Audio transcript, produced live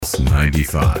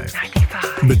95.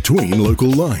 Between local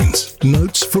lines,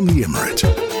 notes from the Emirate.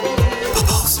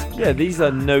 Yeah, these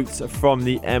are notes from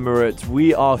the Emirates.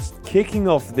 We are kicking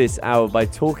off this hour by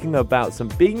talking about some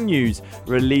big news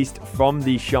released from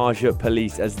the Sharjah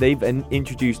Police as they've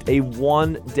introduced a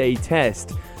one-day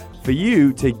test for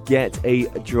you to get a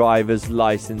driver's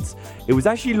license. It was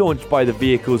actually launched by the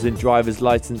Vehicles and Drivers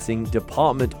Licensing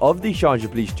Department of the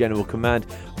Sharjah Police General Command,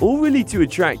 all really to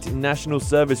attract national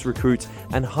service recruits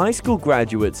and high school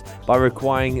graduates by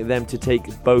requiring them to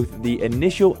take both the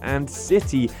initial and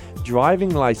city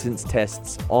driving license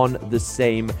tests on the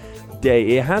same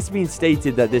day. It has been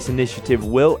stated that this initiative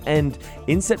will end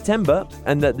in September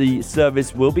and that the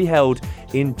service will be held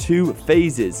in two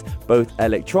phases, both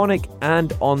electronic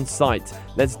and on-site.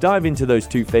 Let's dive into those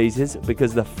two phases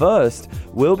because the first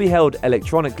will be held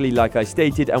electronically, like I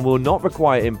stated, and will not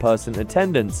require in-person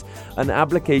attendance. An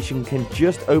application can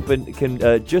just open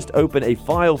a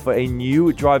file for a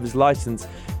new driver's license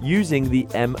using the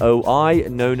MOI,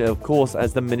 known of course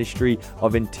as the Ministry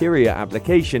of Interior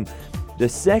application. The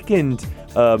second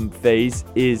phase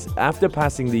is after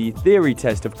passing the theory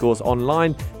test, of course,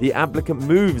 online, the applicant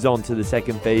moves on to the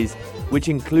second phase, which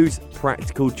includes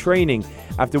practical training,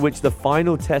 after which the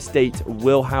final test date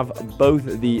will have both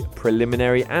the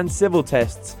preliminary and civil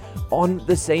tests on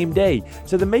the same day.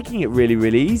 So they're making it really,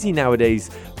 really easy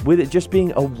nowadays with it just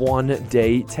being a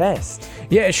one-day test.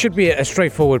 Yeah, it should be a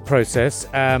straightforward process.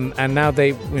 And now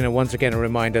they, once again, a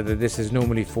reminder that this is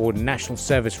normally for national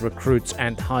service recruits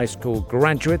and high school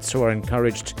graduates who are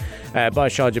encouraged by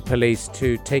Sharjah Police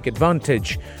to take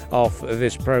advantage of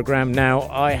this program. Now,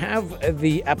 I have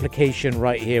the application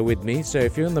right here with me. So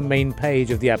if you're on the main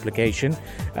page of the application,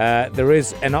 there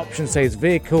is an option says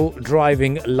vehicle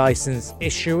driving license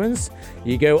issuance.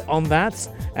 You go on that,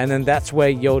 and then that's where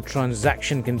your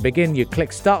transaction can begin. You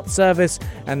click start service,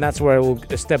 and that's where it will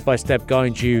step by step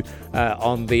guide you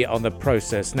on the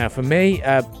process. Now, for me,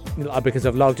 because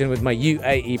I've logged in with my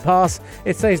UAE pass,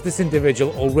 it says this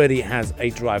individual already has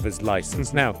a driver's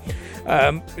license. Now,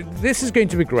 this is going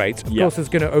to be great. Of course, it's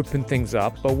going to open things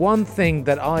up. But one thing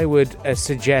that I would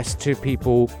suggest to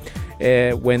people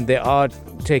when they are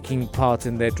taking part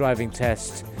in their driving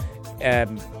test,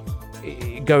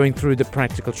 going through the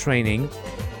practical training,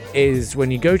 is when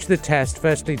you go to the test,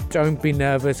 firstly, don't be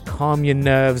nervous, calm your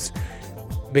nerves,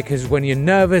 because when you're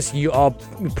nervous, you are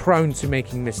prone to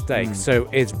making mistakes. So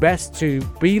it's best to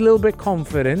be a little bit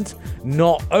confident,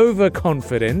 not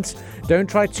overconfident. Don't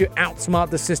try to outsmart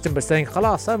the system by saying,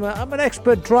 "Khalas, I'm an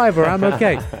expert driver, I'm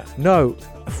okay." No,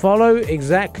 follow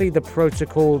exactly the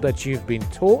protocol that you've been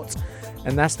taught.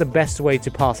 And that's the best way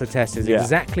to pass a test, is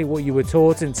exactly what you were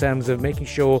taught in terms of making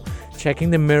sure,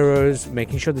 checking the mirrors,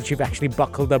 making sure that you've actually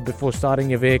buckled up before starting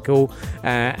your vehicle,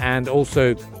 and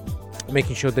also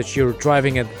making sure that you're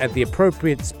driving at the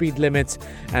appropriate speed limit,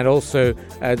 and also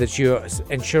that you're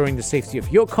ensuring the safety of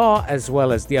your car as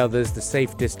well as the others, the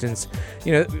safe distance.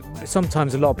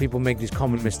 Sometimes a lot of people make these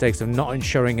common mistakes of not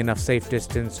ensuring enough safe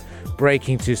distance,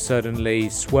 braking too suddenly,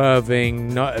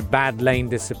 swerving, not a bad lane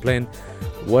discipline.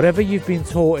 Whatever you've been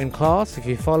taught in class, if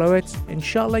you follow it,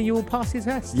 inshallah, you will pass your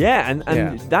test. Yeah,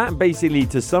 and that basically,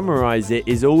 to summarize it,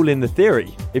 is all in the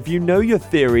theory. If you know your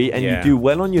theory and you do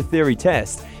well on your theory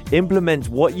test, implement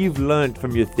what you've learned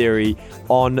from your theory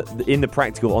in the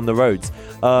practical on the roads.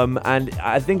 And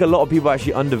I think a lot of people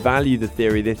actually undervalue the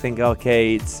theory. They think,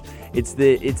 okay, it's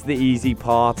the easy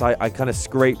part. I kind of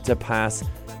scrape to pass.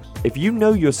 If you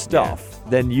know your stuff,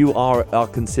 then you are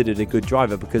considered a good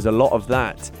driver, because a lot of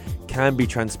that can be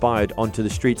transpired onto the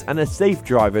streets, and a safe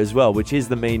driver as well, which is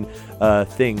the main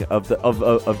thing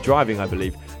of driving, I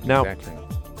believe. Now,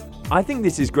 I think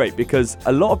this is great because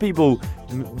a lot of people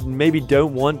maybe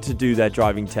don't want to do their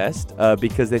driving test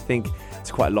because they think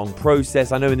it's quite a long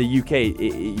process. I know in the UK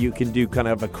you can do kind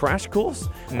of a crash course,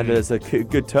 and there's a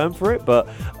good term for it, but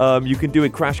you can do a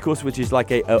crash course, which is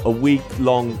like a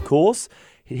week-long course.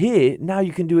 Here, now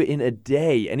you can do it in a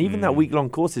day, and even that week-long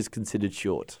course is considered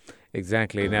short.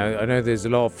 Exactly. Now, I know there's a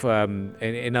lot of,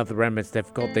 in other Emirates,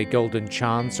 they've got the golden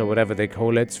chance or whatever they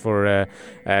call it for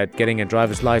getting a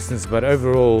driver's license. But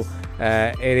overall,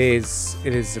 it is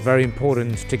very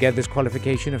important to get this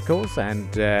qualification, of course, and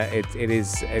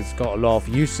it's got a lot of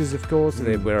uses, of course.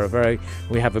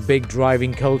 We have a big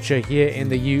driving culture here in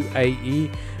the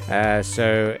UAE.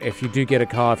 So if you do get a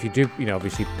car, if you do,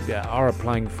 obviously are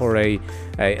applying for a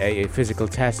physical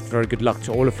test, very good luck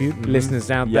to all of you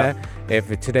listeners out there. If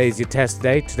today's your test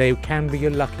day, today can be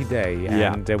your lucky day.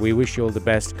 And we wish you all the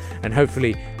best. And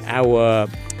hopefully our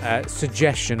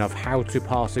suggestion of how to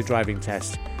pass a driving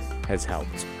test has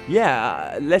helped.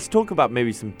 Yeah, let's talk about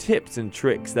maybe some tips and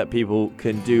tricks that people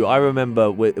can do. I remember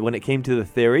when it came to the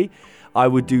theory, I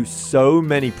would do so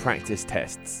many practice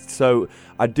tests. So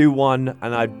I'd do one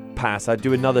and I'd pass. I'd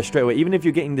do another straight away. Even if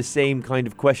you're getting the same kind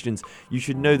of questions, you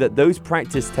should know that those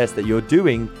practice tests that you're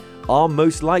doing are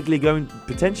most likely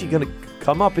potentially going to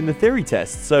come up in the theory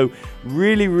test. So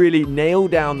really, really nail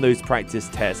down those practice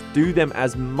tests. Do them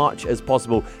as much as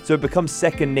possible so it becomes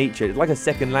second nature. It's like a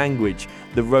second language.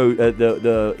 The road,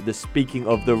 the speaking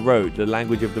of the road, the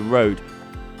language of the road.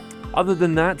 Other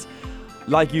than that,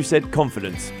 like you said,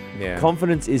 confidence. Yeah.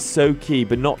 Confidence is so key,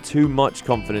 but not too much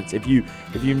confidence. If you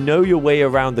know your way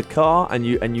around the car and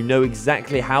you know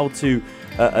exactly how to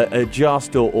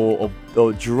adjust or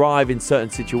drive in certain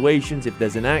situations, if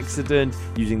there's an accident,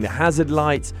 using the hazard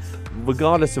lights,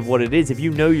 regardless of what it is, if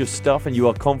you know your stuff and you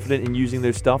are confident in using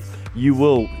those stuff, it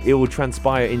will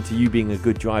transpire into you being a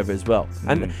good driver as well.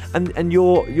 And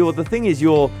you're the thing is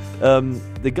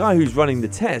the guy who's running the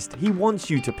test, he wants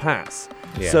you to pass.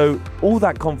 Yeah. So all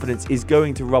that confidence is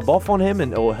going to rub off on him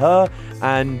or her,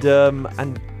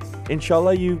 and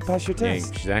inshallah you pass your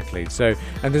test. Yeah, exactly. So,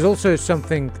 and there's also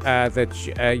something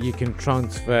that you can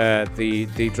transfer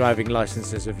the driving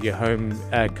licenses of your home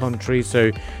country.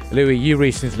 So, Louis, you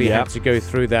recently had to go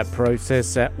through that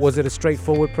process. Was it a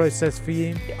straightforward process for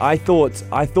you? I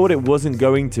thought it wasn't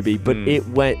going to be, but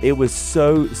it was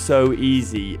so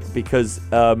easy because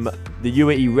the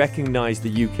UAE recognized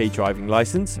the UK driving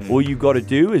license. All you got to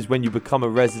do is when you become a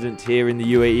resident here in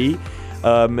the UAE,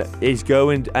 is go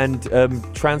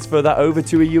and transfer that over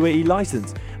to a UAE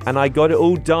license. And I got it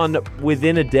all done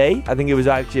within a day. I think it was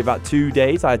actually about 2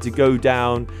 days. I had to go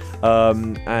down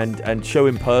and show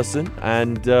in person.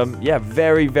 And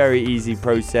very, very easy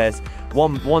process.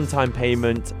 One-time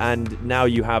payment, and now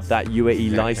you have that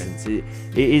UAE license. It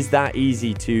is that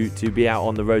easy to be out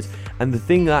on the roads. And the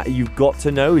thing that you've got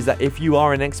to know is that if you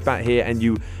are an expat here and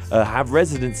you have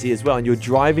residency as well, and you're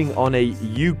driving on a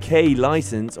UK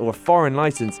license or a foreign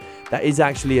license, that is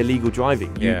actually illegal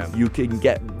driving. You can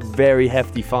get very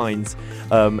hefty fines.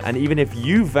 And even if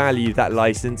you value that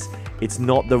license, it's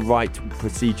not the right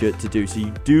procedure to do. So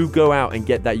you do go out and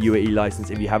get that UAE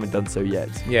license if you haven't done so yet.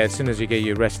 Yeah, as soon as you get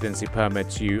your residency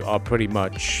permit, you are pretty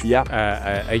much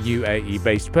a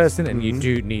UAE-based person, and you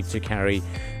do need to carry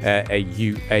a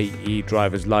UAE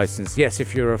driver's license. Yes,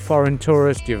 if you're a foreign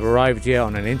tourist, you've arrived here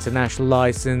on an international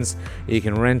license, you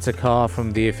can rent a car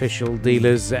from the official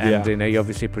dealers, and you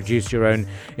obviously produce your own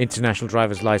international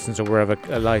driver's license or wherever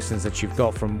a license that you've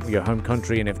got from your home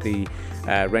country. And if the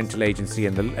rental agency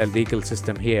and the legal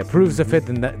system here approves of it,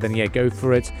 then go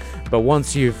for it. But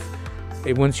once you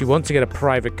want to get a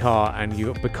private car and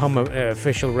you become an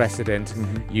official resident,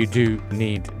 you do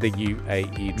need the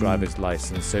UAE driver's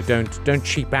license. So don't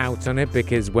cheap out on it,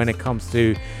 because when it comes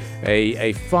to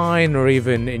a fine or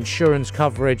even insurance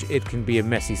coverage, it can be a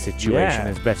messy situation.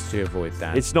 It's best to avoid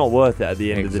that. It's not worth it at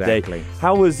the end of the day.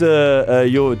 How was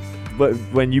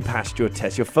when you passed your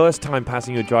test, your first time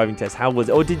passing your driving test? How was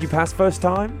it? Or did you pass first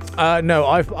time? No,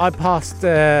 I passed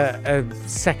a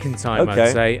second time,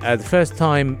 I'd say. The first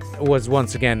time was,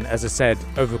 once again, as I said,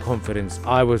 overconfidence.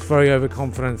 I was very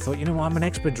overconfident. Thought, I'm an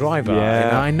expert driver.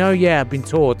 And I know, I've been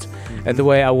taught the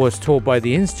way I was taught by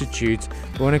the institute.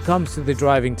 But when it comes to the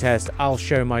driving test, I'll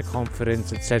show my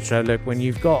confidence, etc. Look, when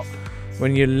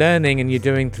you're learning and you're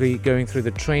going through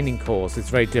the training course, it's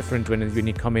very different when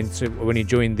you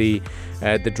join the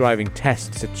driving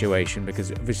test situation,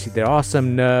 because obviously there are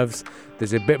some nerves.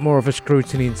 There's a bit more of a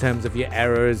scrutiny in terms of your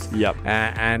errors.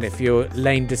 And if your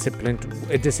lane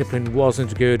discipline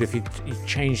wasn't good, if you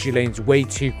changed your lanes way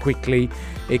too quickly,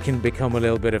 it can become a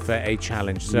little bit of a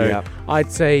challenge. So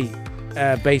I'd say,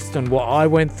 based on what I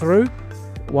went through,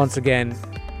 once again,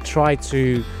 try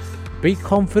to be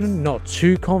confident, not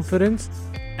too confident,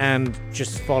 and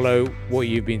just follow what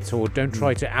you've been taught. Don't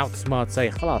try to outsmart, say,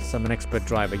 "Khalas, I'm an expert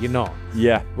driver." You're not.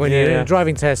 When you're in a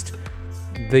driving test,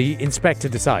 the inspector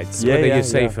decides whether you're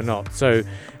safe or not. So,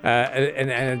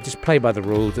 and just play by the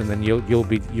rules, and then you'll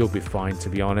be fine, to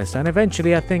be honest. And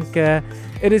eventually, I think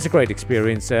it is a great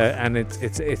experience, and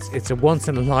it's a once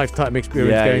in a lifetime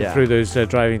experience going through those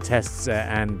driving tests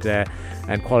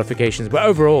and qualifications. But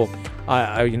overall,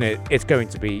 it's going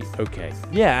to be okay.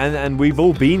 And we've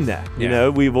all been there. You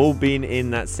know, we've all been in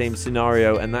that same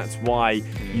scenario, and that's why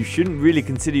you shouldn't really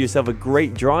consider yourself a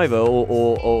great driver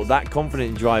or that confident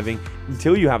in driving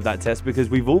until you have that test, because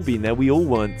we've all been there. We all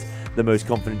weren't the most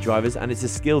confident drivers, and it's a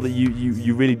skill that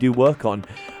you really do work on.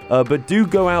 But do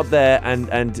go out there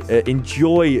and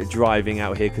enjoy driving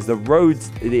out here, because the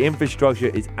roads, the infrastructure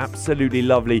is absolutely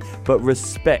lovely. But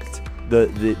respect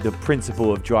the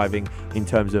principle of driving in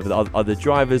terms of the other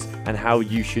drivers and how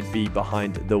you should be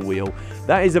behind the wheel.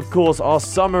 That is, of course, our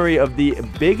summary of the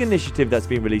big initiative that's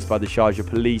been released by the Sharjah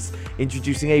Police,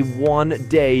 introducing a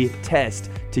one-day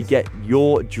test to get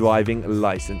your driving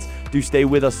license. Do stay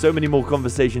with us. So many more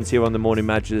conversations here on the Morning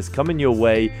Majlis coming your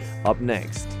way up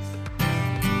next.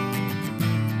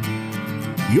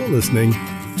 You're listening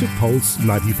to Pulse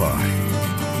 95.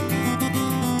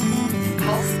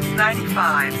 Pulse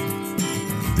 95.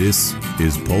 This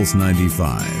is Pulse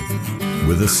 95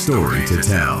 with a story to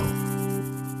tell.